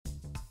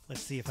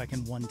Let's see if I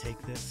can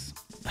one-take this.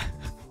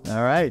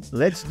 All right,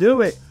 let's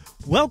do it.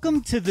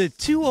 Welcome to the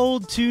Too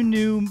Old, Too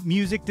New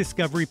Music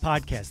Discovery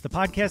Podcast, the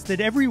podcast that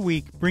every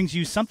week brings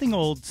you something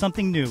old,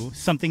 something new,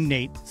 something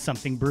Nate,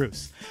 something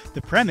Bruce.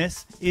 The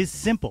premise is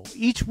simple.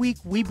 Each week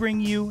we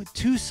bring you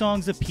 2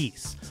 songs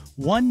apiece.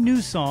 One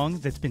new song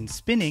that's been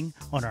spinning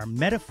on our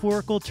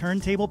metaphorical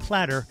turntable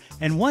platter,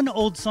 and one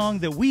old song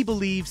that we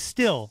believe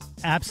still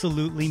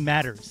absolutely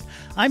matters.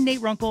 I'm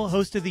Nate Runkle,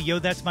 host of the Yo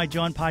That's My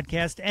Jawn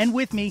podcast, and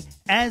with me,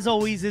 as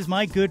always, is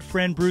my good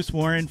friend Bruce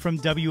Warren from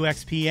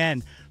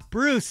WXPN.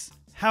 Bruce,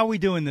 how are we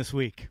doing this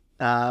week?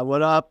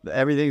 What up?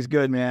 Everything's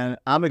good, man.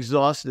 I'm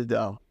exhausted,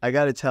 though. I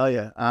got to tell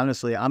you,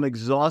 honestly, I'm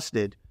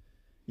exhausted.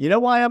 You know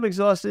why I'm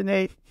exhausted,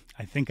 Nate?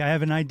 I think I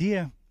have an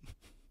idea.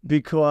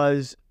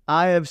 Because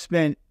I have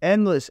spent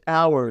endless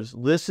hours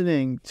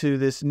listening to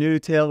this new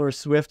Taylor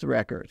Swift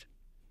record.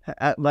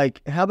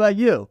 Like, how about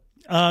you?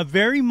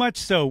 Very much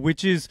so,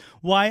 which is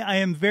why I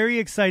am very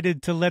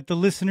excited to let the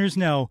listeners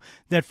know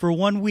that for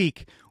 1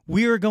 week,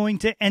 we are going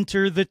to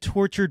enter the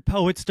Tortured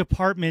Poets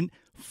department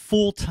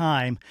full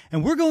time,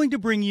 and we're going to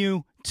bring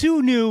you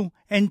 2 new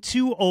and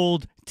 2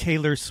 old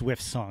Taylor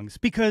Swift songs,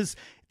 because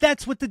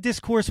that's what the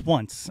discourse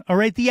wants. All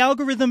right, the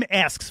algorithm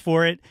asks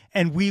for it,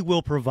 and we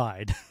will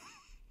provide.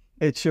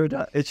 It sure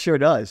does. It sure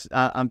does.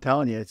 I'm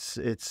telling you,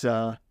 it's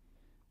all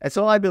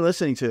I've been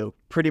listening to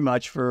pretty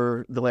much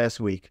for the last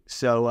week.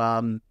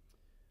 So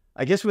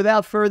I guess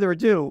without further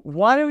ado,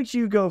 why don't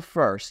you go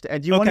first?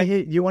 And do you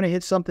want to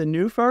hit something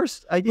new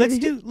first?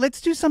 Let's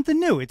do something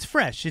new. It's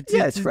fresh.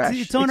 It's fresh.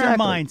 It's on our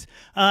minds.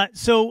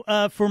 So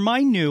for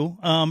my new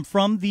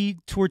from the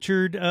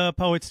Tortured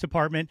Poets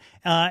department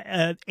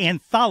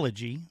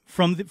anthology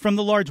from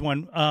the large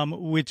one,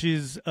 which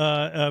is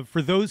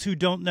for those who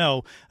don't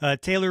know,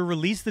 Taylor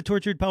released the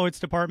Tortured Poets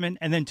department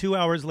and then 2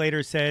 hours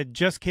later said,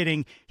 "Just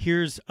kidding.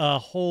 Here's a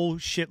whole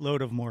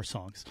shitload of more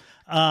songs."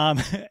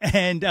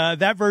 And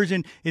that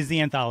version is the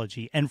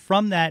anthology. And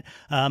from that,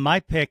 my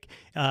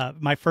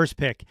first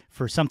pick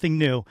for something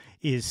new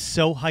is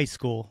So High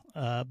School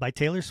by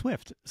Taylor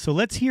Swift. So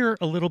let's hear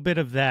a little bit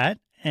of that.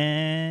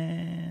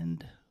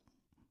 And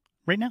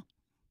right now.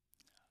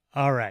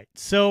 All right.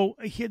 So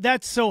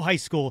that's So High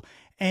School.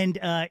 And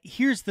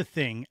here's the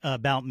thing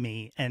about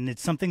me, and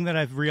it's something that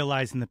I've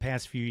realized in the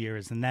past few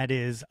years, and that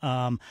is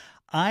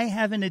I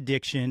have an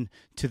addiction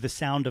to the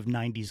sound of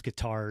 90s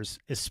guitars,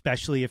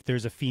 especially if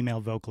there's a female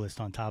vocalist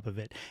on top of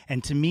it.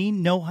 And to me,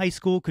 No High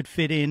School could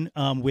fit in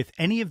with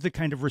any of the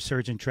kind of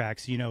resurgent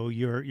tracks, you know,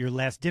 your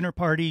Last Dinner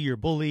Party, your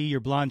Bully, your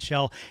Blonde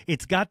Shell.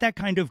 It's got that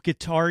kind of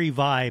guitar-y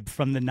vibe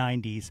from the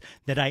 90s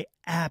that I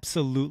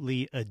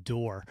absolutely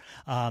adore.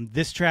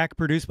 This track,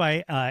 produced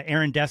by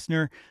Aaron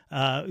Dessner,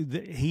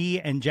 he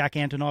and Jack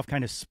Antonoff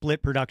kind of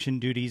split production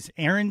duties.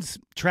 Aaron's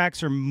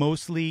tracks are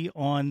mostly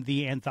on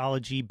the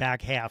anthology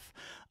back half,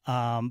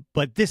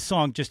 but this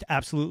song just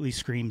absolutely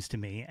screams to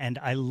me, and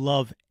I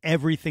love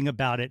everything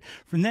about it.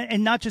 From that,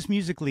 and not just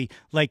musically,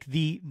 like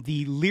the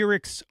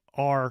lyrics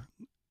are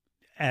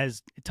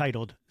as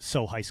titled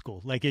So High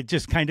School. Like it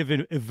just kind of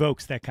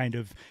evokes that kind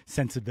of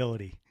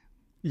sensibility.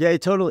 Yeah,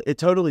 it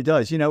totally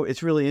does. You know,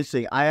 it's really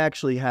interesting. I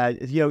actually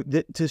had, you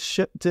know,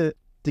 to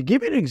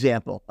give you an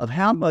example of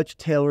how much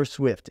Taylor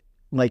Swift,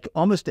 like,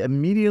 almost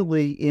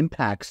immediately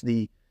impacts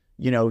the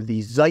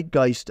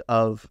zeitgeist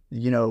of,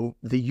 the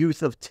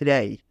youth of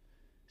today.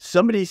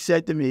 Somebody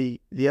said to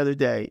me the other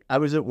day, I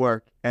was at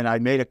work and I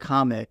made a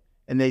comment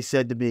and they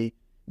said to me,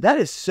 "That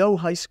is so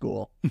high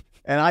school."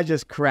 And I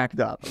just cracked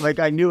up. Like,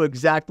 I knew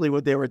exactly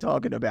what they were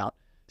talking about.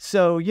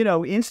 So,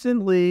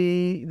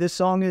 instantly this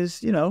song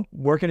is,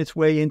 working its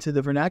way into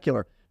the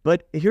vernacular.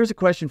 But here's a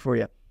question for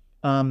you.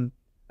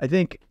 I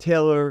think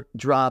Taylor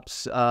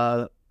drops,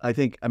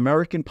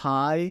 American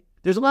Pie.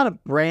 There's a lot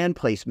of brand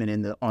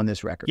placement on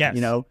this record, yes.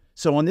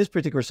 So on this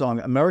particular song,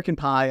 American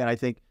Pie, and I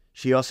think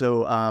she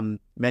also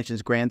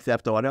mentions Grand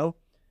Theft Auto.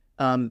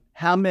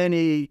 How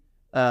many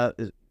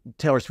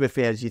Taylor Swift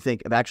fans do you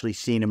think have actually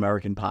seen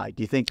American Pie?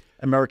 Do you think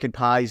American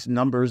Pie's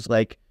numbers,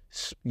 like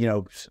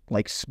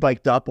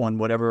spiked up on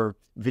whatever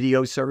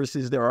video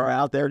services there are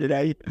out there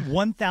today?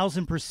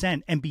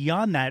 1,000%. And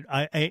beyond that,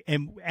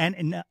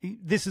 and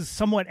this is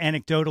somewhat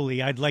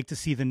anecdotally, I'd like to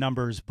see the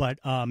numbers, but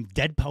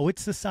Dead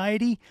Poets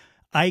Society,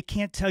 I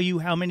can't tell you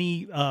how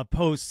many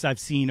posts I've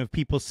seen of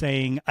people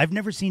saying, "I've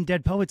never seen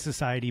Dead Poets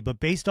Society, but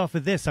based off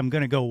of this, I'm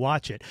going to go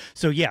watch it."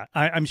 So yeah,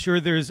 I'm sure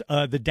there's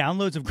the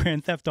downloads of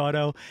Grand Theft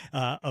Auto,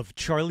 of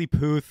Charlie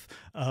Puth,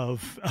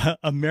 of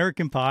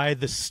American Pie,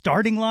 The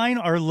Starting Line,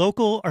 our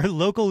local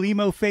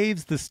emo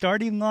faves, The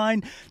Starting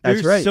Line.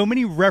 There's right. So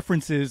many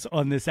references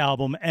on this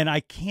album, and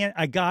I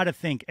gotta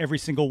think every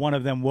single one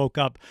of them woke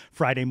up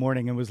Friday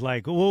morning and was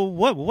like, "Well,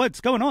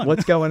 what's going on?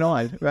 What's going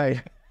on?"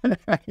 Right.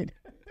 Right.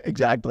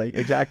 Exactly.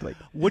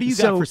 What do you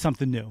got for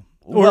something new?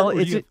 We'll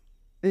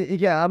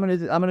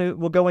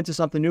go into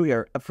something new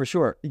here for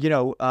sure.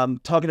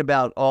 Talking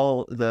about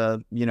all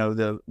the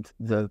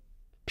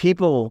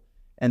people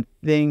and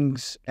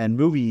things and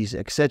movies,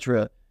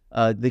 etc.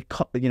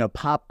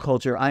 pop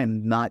culture. I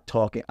am not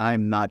talking. I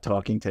am not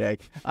talking today.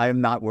 I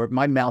am not work.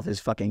 My mouth is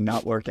fucking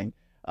not working.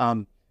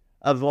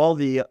 Of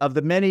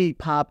the many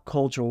pop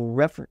cultural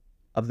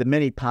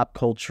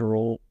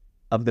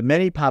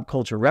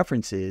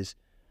references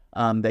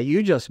that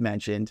you just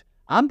mentioned,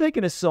 I'm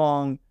thinking a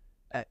song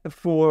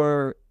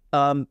for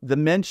the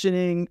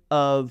mentioning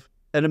of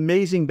an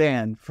amazing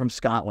band from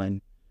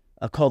Scotland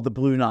called the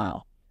Blue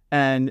Nile.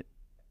 And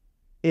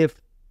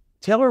if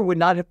Taylor would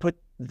not have put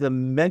the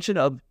mention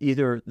of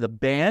either the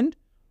band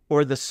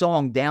or the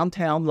song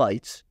Downtown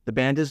Lights, the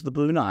band is the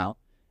Blue Nile,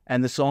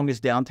 and the song is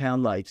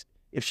Downtown Lights.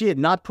 If she had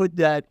not put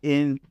that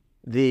in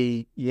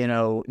the,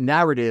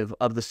 narrative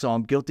of the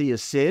song Guilty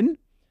as Sin,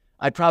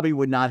 I probably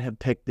would not have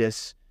picked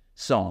this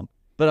song.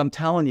 But I'm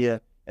telling you,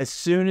 as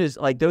soon as,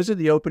 those are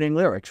the opening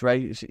lyrics,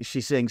 right?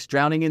 She sings,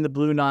 drowning in the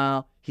Blue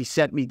Nile, he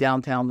sent me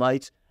Downtown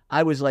Lights.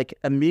 I was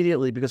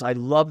immediately, because I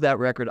love that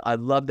record, I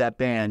love that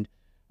band,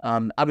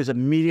 I was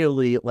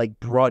immediately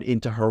brought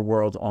into her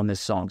world on this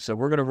song. So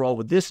we're going to roll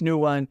with this new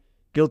one,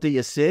 Guilty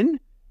as Sin,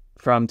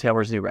 from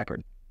Taylor's new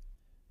record.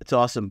 It's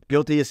awesome.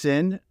 Guilty as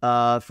Sin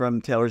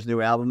from Taylor's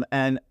new album.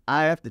 And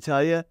I have to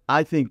tell you,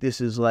 I think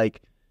this is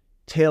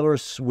Taylor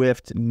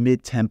Swift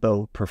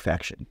mid-tempo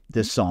perfection,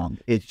 this song.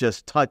 It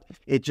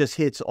just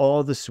hits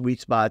all the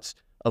sweet spots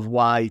of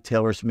why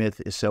Taylor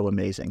Swift is so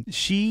amazing.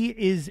 She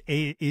is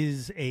a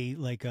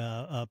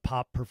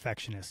pop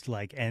perfectionist,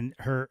 and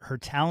her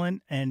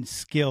talent and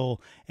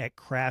skill at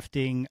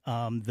crafting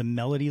the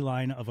melody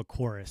line of a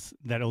chorus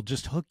that'll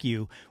just hook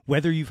you,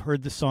 whether you've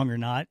heard the song or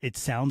not. It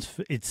sounds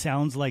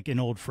like an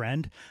old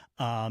friend,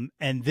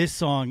 and this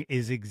song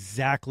is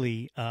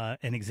exactly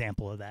an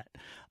example of that.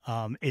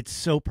 It's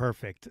so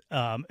perfect.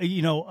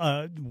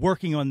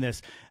 Working on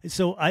this.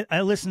 So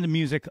I listen to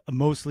music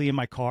mostly in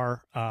my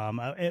car,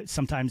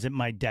 sometimes at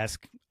my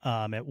desk,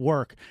 at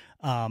work.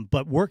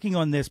 But working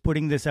on this,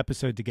 putting this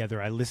episode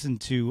together, I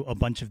listened to a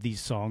bunch of these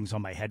songs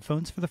on my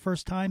headphones for the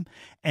first time.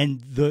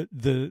 And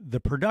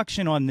the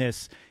production on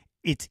this,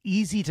 it's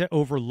easy to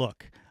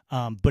overlook.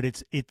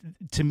 But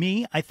to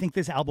me, I think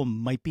this album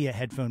might be a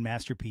headphone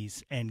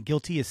masterpiece, and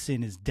Guilty as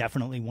Sin is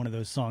definitely one of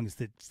those songs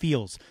that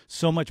feels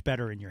so much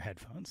better in your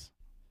headphones.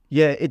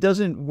 Yeah, it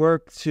doesn't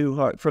work too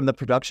hard. From the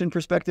production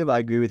perspective, I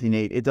agree with you,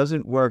 Nate. It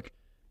doesn't work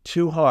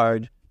too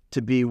hard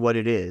to be what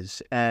it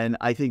is. And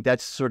I think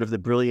that's sort of the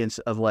brilliance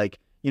of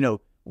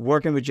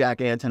working with Jack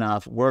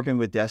Antonoff, working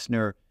with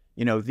Dessner.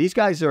 These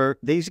guys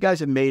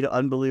have made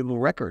unbelievable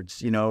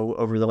records,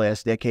 over the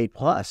last decade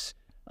plus.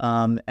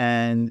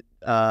 I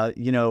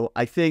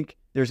think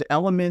there's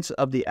elements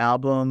of the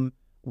album,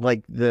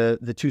 like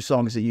the two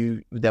songs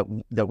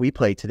that we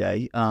played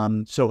today,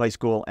 So High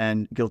School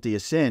and Guilty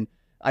as Sin.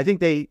 I think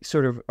they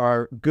sort of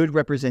are good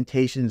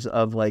representations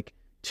of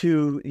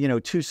two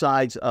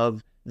sides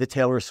of the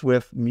Taylor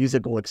Swift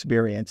musical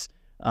experience.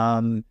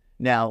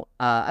 Now,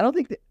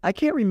 I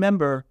can't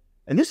remember,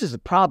 and this is a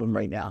problem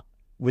right now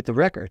with the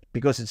record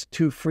because it's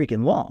too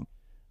freaking long.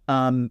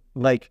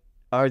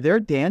 Are there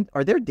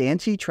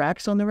dancey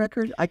tracks on the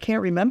record? I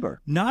can't remember.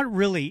 Not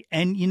really.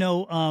 And,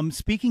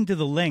 speaking to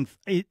the length,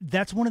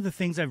 that's one of the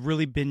things I've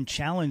really been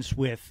challenged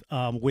with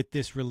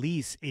this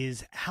release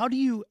is how do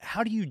you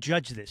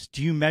judge this?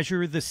 Do you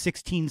measure the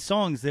 16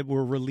 songs that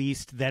were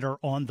released that are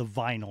on the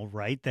vinyl,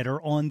 right? That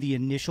are on the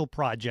initial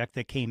project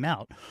that came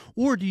out?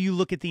 Or do you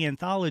look at the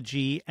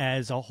anthology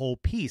as a whole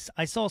piece?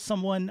 I saw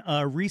someone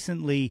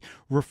recently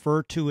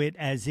refer to it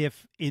as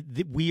if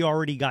we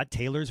already got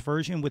Taylor's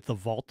version with the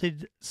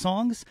vaulted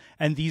songs,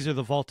 and these are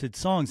the vaulted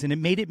songs, and it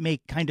made it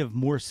make kind of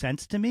more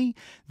sense to me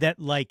that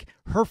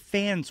her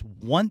fans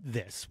want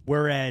this,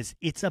 whereas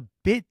it's a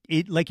bit,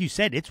 like you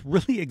said, it's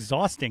really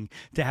exhausting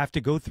to have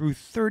to go through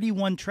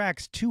 31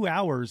 tracks, 2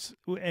 hours,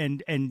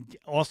 and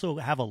also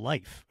have a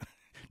life.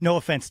 No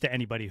offense to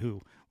anybody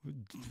who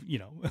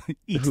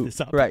eats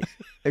this up. Right.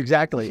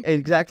 Exactly.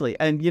 And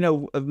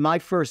my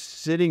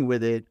first sitting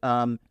with it,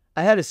 I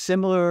did a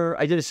similar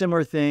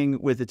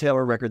thing with the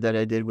Taylor record that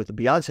I did with the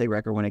Beyonce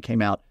record when it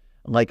came out.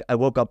 I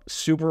woke up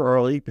super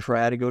early before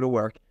I had to go to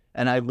work,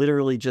 and I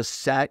literally just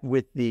sat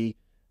with the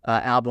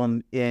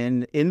album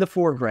in the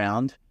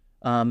foreground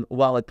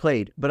while it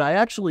played. But I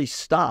actually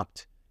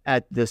stopped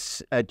at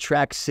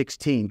track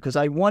 16 because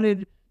I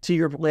wanted, to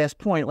your last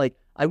point,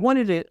 I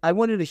wanted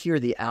to hear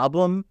the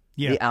album,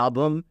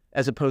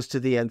 as opposed to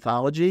the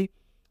anthology.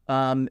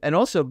 And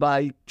also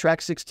by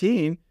track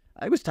 16,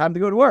 it was time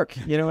to go to work.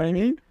 You know what I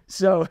mean?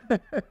 So,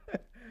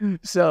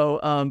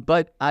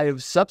 but I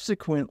have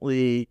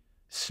subsequently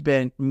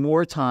spent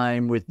more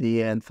time with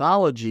the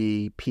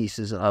anthology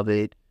pieces of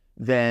it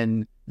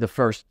than the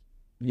first,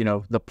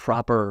 the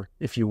proper,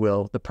 if you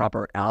will, the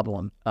proper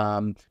album.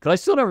 Because I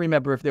still don't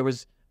remember if there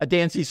was a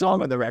dancey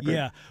song on the record.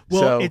 Yeah.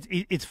 Well,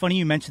 it's funny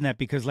you mentioned that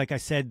because, like I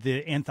said,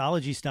 the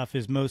anthology stuff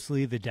is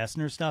mostly the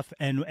Dessner stuff.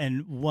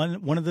 And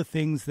one of the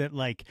things that,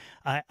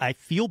 I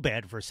feel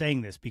bad for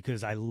saying this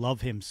because I love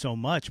him so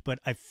much, but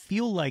I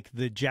feel like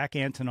the Jack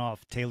Antonoff,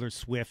 Taylor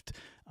Swift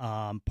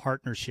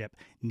partnership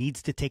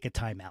needs to take a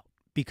time out.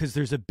 because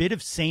there's a bit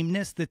of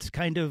sameness that's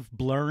kind of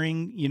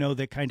blurring, you know,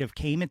 that kind of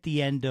came at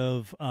the end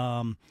of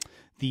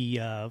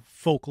the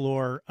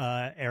folklore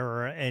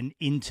era and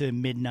into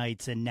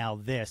Midnights and now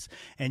this.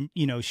 And,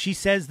 you know, she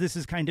says this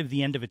is kind of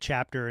the end of a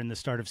chapter and the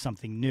start of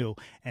something new.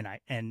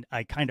 And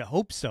I kind of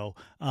hope so.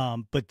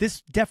 But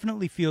this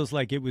definitely feels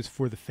like it was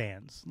for the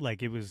fans.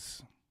 Like it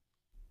was.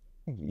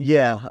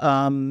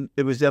 Yeah,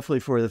 it was definitely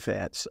for the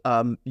fans.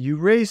 You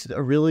raised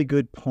a really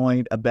good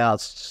point about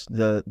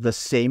the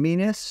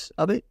sameness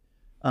of it,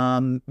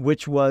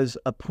 which was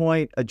a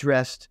point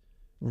addressed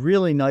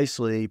really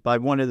nicely by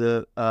one of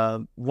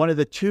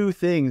the two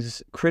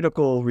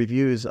critical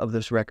reviews of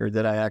this record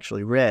that I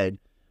actually read,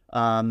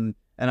 and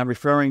I'm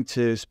referring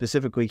to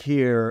specifically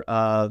here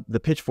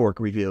the Pitchfork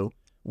review,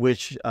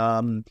 which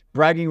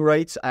bragging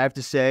rights, I have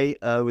to say,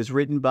 was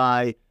written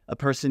by a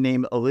person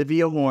named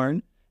Olivia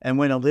Horn. And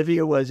when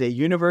Olivia was a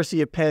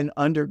University of Penn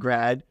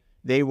undergrad,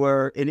 they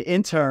were an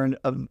intern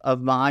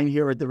of mine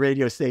here at the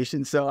radio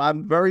station. So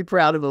I'm very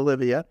proud of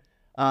Olivia.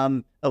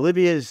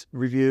 Olivia's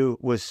review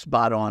was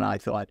spot on, I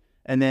thought.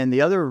 And then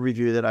the other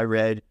review that I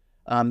read,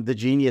 the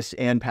genius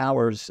Ann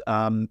Powers,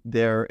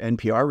 their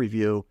NPR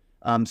review,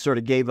 sort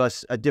of gave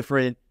us a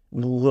different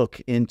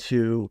look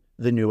into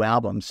the new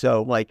album.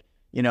 So, like,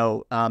 you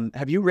know,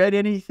 have you read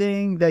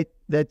anything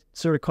that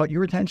sort of caught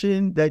your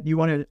attention that you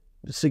want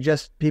to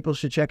suggest people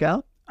should check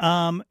out?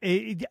 So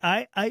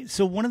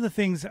one of the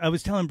things I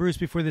was telling Bruce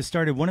before this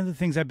started, one of the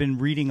things I've been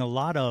reading a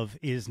lot of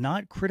is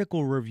not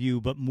critical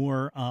review, but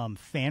more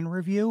fan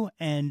review.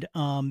 And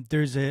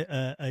there's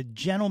a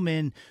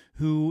gentleman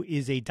who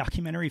is a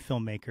documentary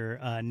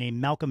filmmaker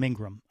named Malcolm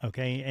Ingram.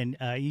 Okay. And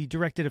he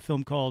directed a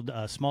film called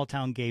Small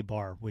Town Gay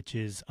Bar, which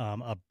is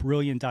a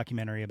brilliant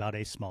documentary about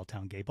a small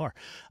town gay bar.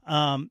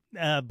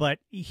 But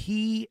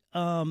he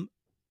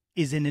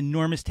is an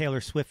enormous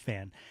Taylor Swift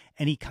fan,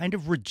 and he kind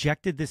of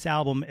rejected this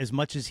album as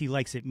much as he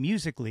likes it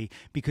musically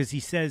because he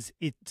says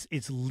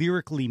it's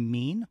lyrically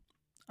mean,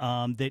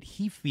 that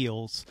he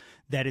feels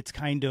that it's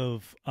kind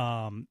of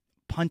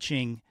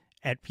punching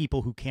at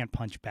people who can't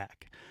punch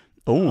back.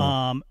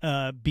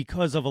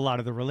 Because of a lot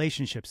of the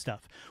relationship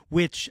stuff,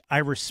 which I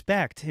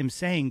respect him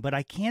saying, but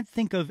I can't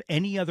think of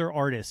any other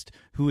artist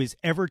who is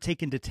ever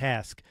taken to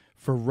task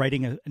for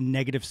writing a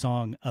negative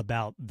song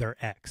about their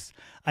ex.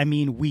 I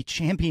mean, we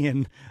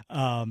champion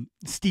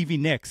Stevie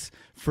Nicks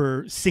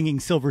for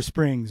singing Silver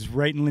Springs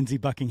right in Lindsey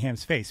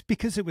Buckingham's face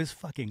because it was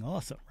fucking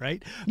awesome,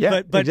 right?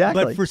 Yeah,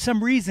 exactly. But for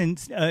some reason,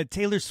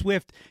 Taylor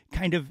Swift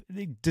kind of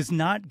does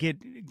not get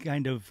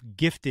kind of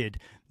gifted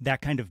that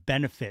kind of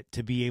benefit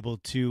to be able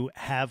to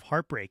have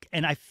heartbreak.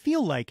 And I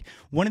feel like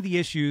one of the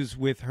issues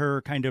with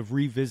her kind of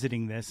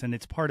revisiting this, and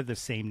it's part of the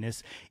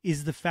sameness,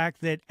 is the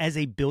fact that as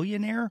a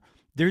billionaire,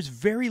 there's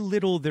very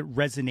little that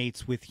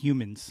resonates with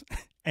humans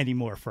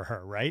anymore for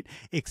her, right?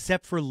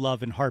 Except for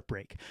love and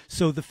heartbreak.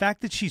 So the fact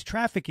that she's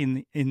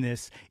trafficking in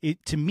this,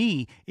 it to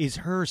me is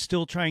her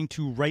still trying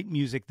to write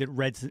music that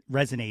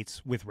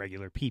resonates with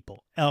regular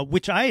people,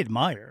 which I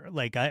admire.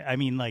 Like I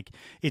mean, like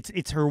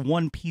it's her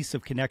one piece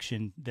of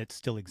connection that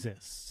still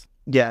exists.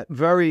 Yeah,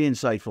 very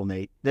insightful,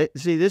 Nate.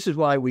 See, this is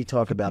why we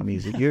talk about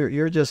music.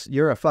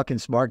 You're a fucking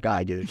smart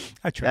guy, dude.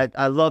 I try.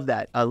 I love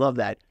that. I love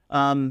that.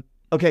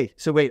 Okay,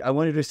 so wait, I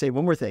wanted to say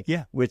one more thing.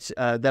 Yeah. Which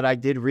that I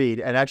did read,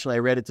 and actually I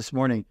read it this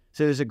morning.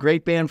 So there's a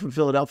great band from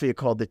Philadelphia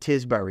called the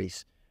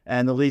Tisburys,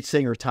 and the lead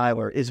singer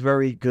Tyler is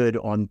very good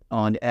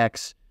on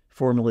X,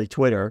 formerly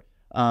Twitter.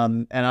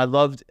 And I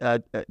loved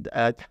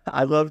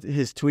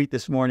his tweet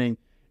this morning.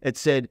 It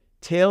said,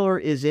 "Taylor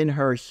is in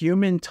her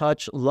human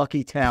touch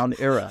Lucky Town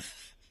era."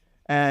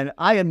 And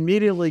I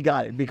immediately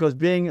got it because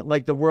being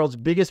like the world's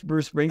biggest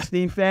Bruce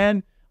Springsteen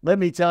fan, let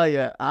me tell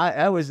you,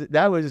 that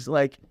was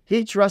like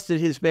he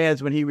trusted his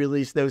fans when he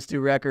released those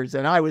two records,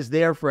 and I was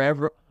there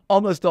for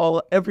almost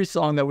every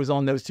song that was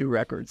on those two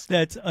records.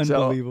 That's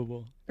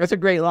unbelievable. So, that's a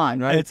great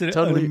line, right? It's an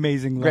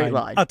amazing line. Great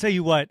line. I'll tell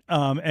you what,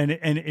 and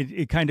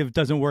it kind of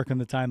doesn't work on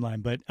the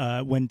timeline,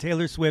 but when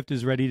Taylor Swift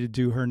is ready to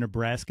do her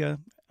Nebraska,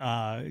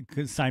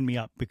 sign me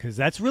up, because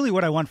that's really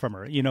what I want from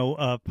her. You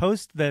know,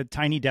 post the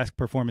Tiny Desk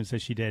performance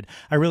that she did,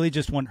 I really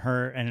just want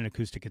her and an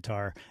acoustic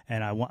guitar,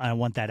 and I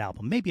want that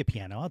album. Maybe a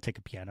piano. I'll take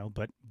a piano,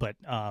 but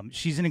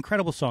she's an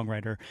incredible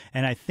songwriter,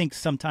 and I think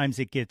sometimes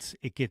it gets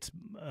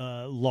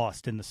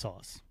lost in the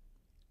sauce.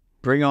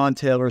 Bring on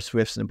Taylor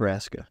Swift's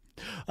Nebraska.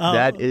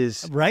 That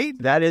is right.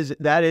 That is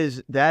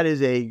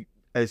a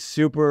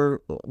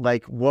super,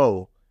 like,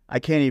 whoa. I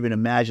can't even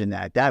imagine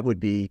that. That would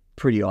be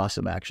pretty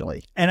awesome,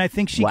 actually. And I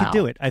think she could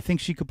do it. I think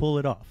she could pull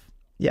it off.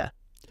 Yeah,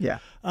 yeah.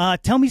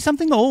 Tell me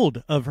something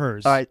old of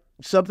hers. All right,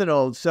 something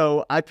old.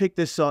 So I picked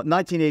this song.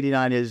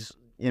 1989 is,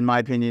 in my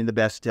opinion, the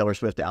best Taylor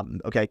Swift album.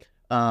 Okay.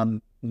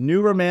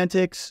 New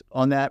Romantics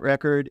on that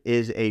record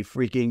is a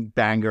freaking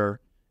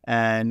banger.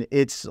 And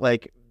it's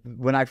like,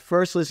 when I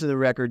first listened to the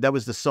record, that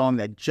was the song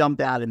that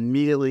jumped out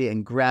immediately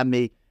and grabbed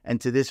me.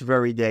 And to this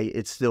very day,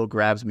 it still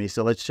grabs me.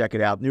 So let's check it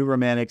out. New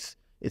Romantics.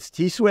 It's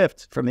T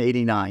Swift from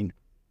 '89.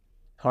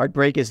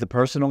 Heartbreak is the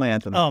personal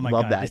anthem. Oh my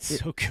Love God, that. it's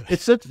so good.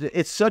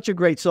 It's such a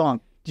great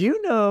song. Do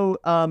you know?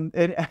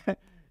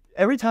 And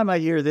every time I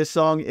hear this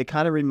song, it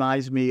kind of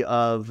reminds me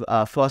of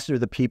Foster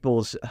the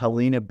People's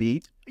Helena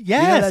Beat.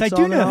 Yes, I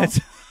do know that.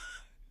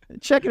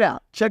 Check it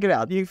out. Check it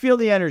out. You can feel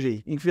the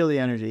energy. You can feel the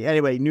energy.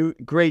 Anyway,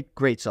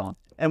 great song.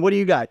 And what do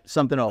you got?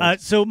 Something old.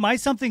 So my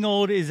something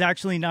old is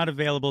actually not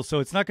available,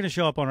 so it's not going to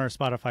show up on our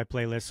Spotify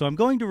playlist. So I'm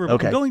going to I'm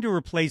going to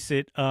replace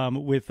it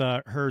with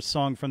her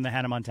song from the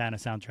Hannah Montana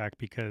soundtrack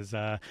because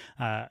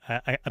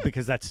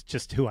because that's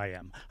just who I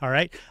am. All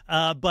right,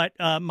 but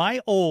my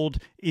old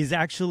is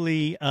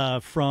actually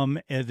from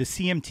the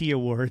CMT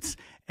Awards,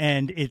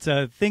 and it's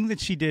a thing that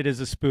she did as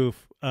a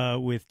spoof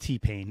with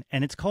T-Pain,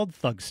 and it's called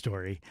Thug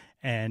Story.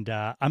 And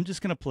I'm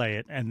just going to play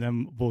it, and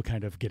then we'll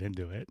kind of get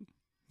into it.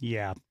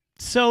 Yeah.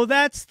 So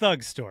that's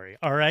Thug Story.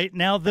 All right.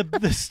 Now,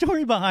 the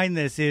story behind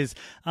this is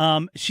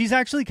she's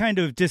actually kind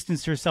of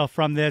distanced herself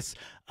from this.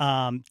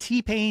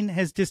 T-Pain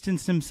has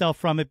distanced himself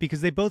from it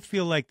because they both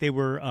feel like they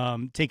were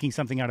taking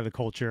something out of the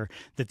culture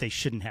that they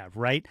shouldn't have.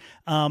 Right.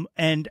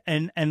 And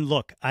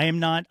look, I am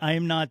not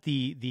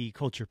the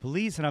culture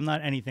police, and I'm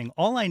not anything.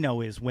 All I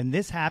know is when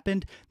this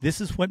happened,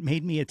 this is what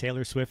made me a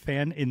Taylor Swift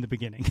fan in the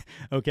beginning.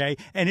 OK.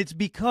 And it's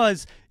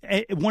because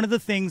one of the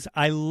things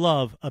I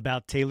love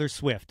about Taylor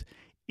Swift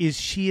is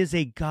she is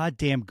a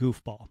goddamn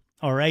goofball.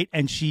 All right.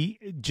 And she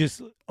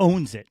just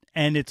owns it.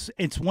 And it's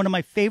one of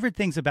my favorite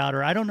things about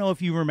her. I don't know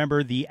if you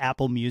remember the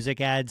Apple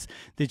Music ads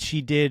that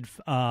she did.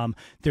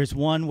 There's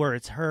one where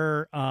it's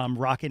her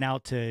rocking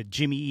out to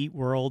Jimmy Eat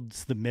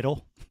World's The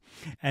Middle.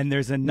 And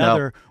there's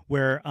another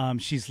where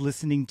she's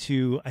listening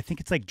to, I think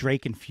it's like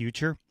Drake and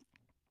Future.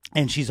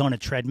 And she's on a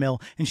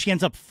treadmill, and she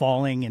ends up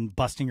falling and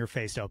busting her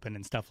face open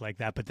and stuff like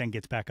that, but then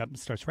gets back up and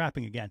starts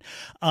rapping again.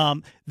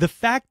 The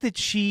fact that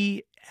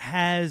she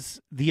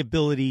has the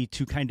ability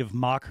to kind of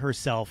mock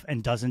herself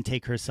and doesn't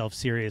take herself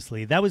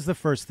seriously, that was the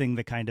first thing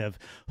that kind of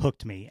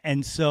hooked me.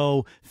 And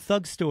so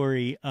Thug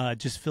Story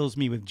just fills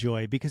me with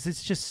joy because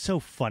it's just so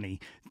funny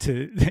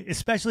to,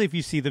 especially if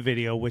you see the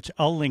video, which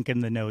I'll link in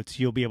the notes.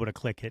 You'll be able to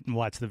click it and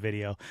watch the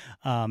video.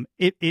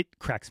 It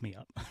cracks me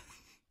up.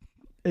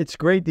 It's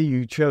great that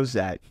you chose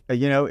that.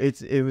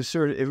 It was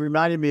sort of, it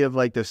reminded me of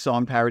like the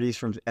song parodies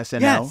from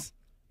SNL, yes.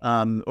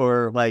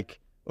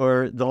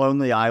 or The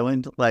Lonely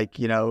Island. Like,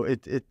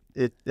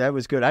 that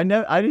was good. I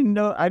didn't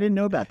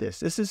know about this.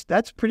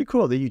 That's pretty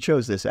cool that you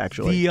chose this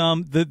actually.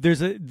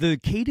 The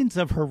cadence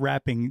of her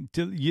rapping.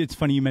 It's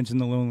funny you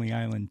mentioned The Lonely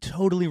Island.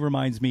 Totally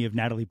reminds me of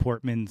Natalie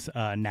Portman's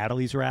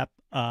Natalie's rap.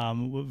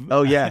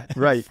 Oh yeah,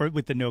 right.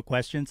 With the no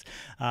questions,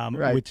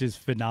 right. Which is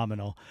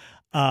phenomenal.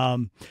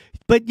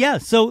 But yeah,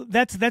 so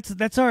that's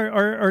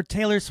our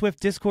Taylor Swift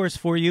discourse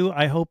for you.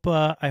 I hope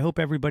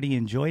everybody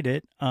enjoyed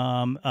it.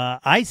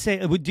 I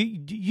say, do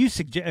you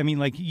suggest? I mean,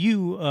 like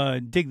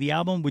you dig the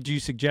album. Would you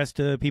suggest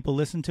people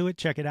listen to it,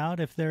 check it out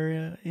if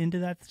they're into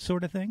that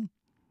sort of thing?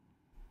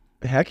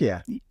 Heck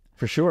yeah.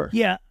 For sure.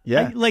 Yeah.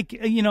 Yeah. Like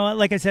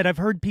I said, I've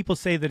heard people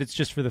say that it's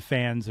just for the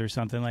fans or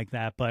something like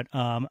that. But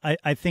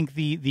I think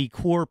the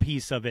core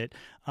piece of it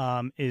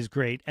is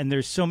great. And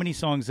there's so many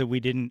songs that we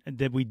didn't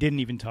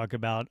even talk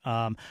about.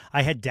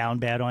 I had Down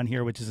Bad on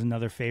here, which is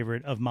another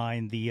favorite of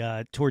mine.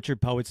 The Tortured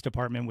Poets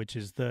Department, which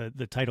is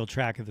the title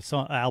track of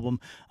the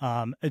album.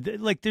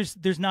 Like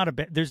there's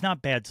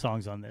not bad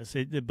songs on this.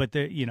 But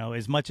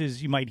as much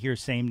as you might hear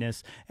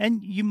sameness,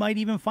 and you might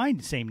even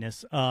find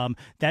sameness,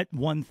 that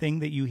one thing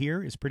that you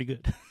hear is pretty good.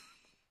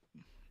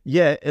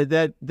 Yeah,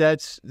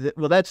 that's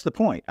the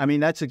point. I mean,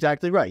 that's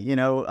exactly right.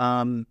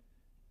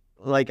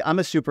 Like I'm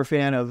a super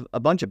fan of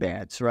a bunch of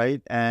bands,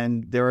 right?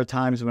 And there are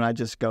times when I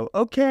just go,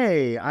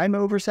 okay, I'm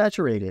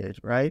oversaturated,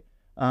 right?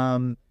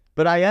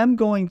 But I am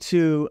going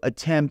to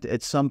attempt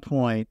at some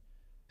point.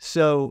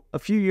 So a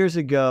few years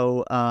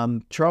ago,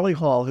 Charlie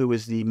Hall, who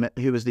was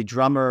the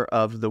drummer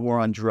of the War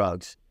on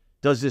Drugs,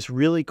 does this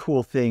really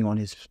cool thing on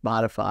his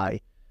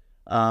Spotify.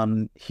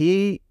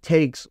 He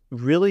takes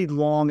really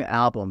long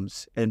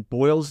albums and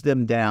boils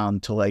them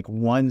down to like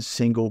one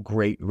single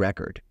great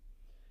record.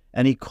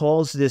 And he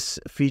calls this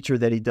feature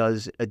that he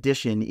does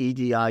addition,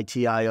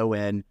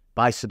 EDITION,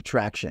 by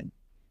subtraction.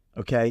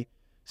 Okay.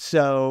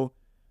 So,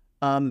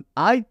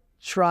 I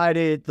tried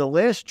it. The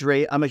last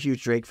Drake, I'm a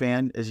huge Drake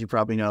fan, as you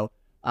probably know.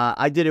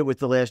 I did it with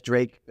the last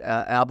Drake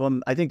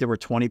album. I think there were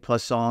 20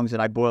 plus songs,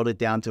 and I boiled it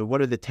down to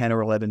what are the 10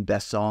 or 11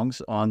 best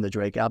songs on the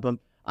Drake album.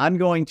 I'm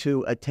going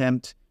to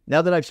attempt,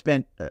 now that I've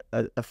spent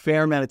a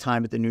fair amount of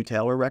time at the new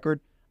Taylor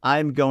record,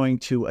 I'm going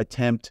to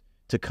attempt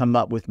to come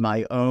up with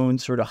my own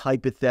sort of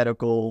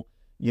hypothetical,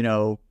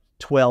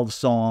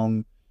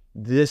 12-song.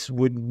 This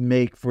would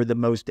make for the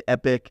most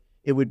epic.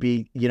 It would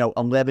be,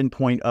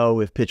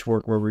 11.0 if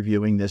Pitchfork were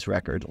reviewing this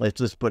record.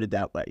 Let's just put it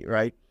that way,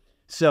 right?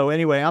 So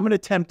anyway, I'm going to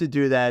attempt to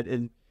do that.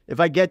 And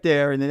if I get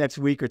there in the next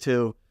week or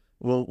two,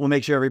 we'll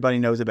make sure everybody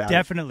knows about it.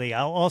 Definitely.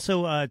 I'll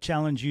also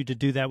challenge you to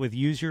do that with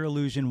Use Your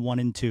Illusion 1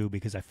 and 2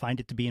 because I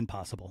find it to be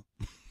impossible.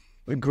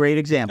 Great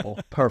example.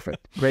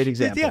 Perfect. Great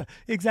example. Yeah,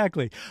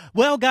 exactly.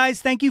 Well,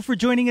 guys, thank you for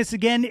joining us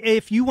again.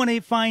 If you want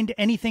to find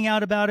anything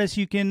out about us,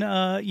 you can,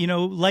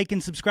 like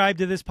and subscribe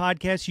to this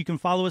podcast. You can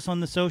follow us on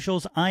the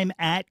socials. I'm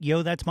at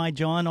That's My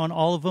Jawn on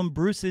all of them.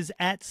 Bruce is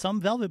at Some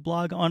Velvet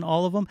Blog on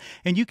all of them.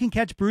 And you can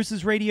catch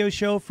Bruce's radio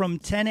show from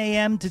 10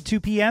 a.m. to 2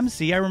 p.m.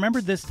 See, I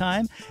remembered this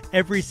time.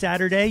 Every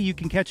Saturday. You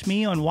can catch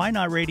me on Why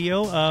Not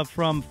Radio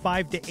from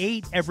 5 to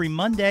 8 every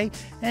Monday.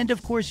 And,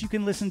 of course, you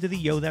can listen to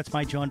the That's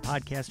My Jawn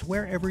podcast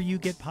wherever you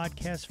get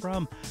podcasts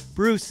from.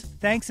 Bruce,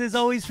 thanks as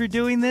always for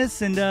doing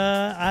this, and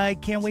I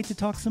can't wait to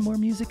talk some more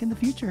music in the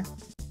future.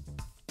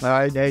 All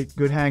right, hey,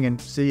 good hanging.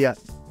 See ya.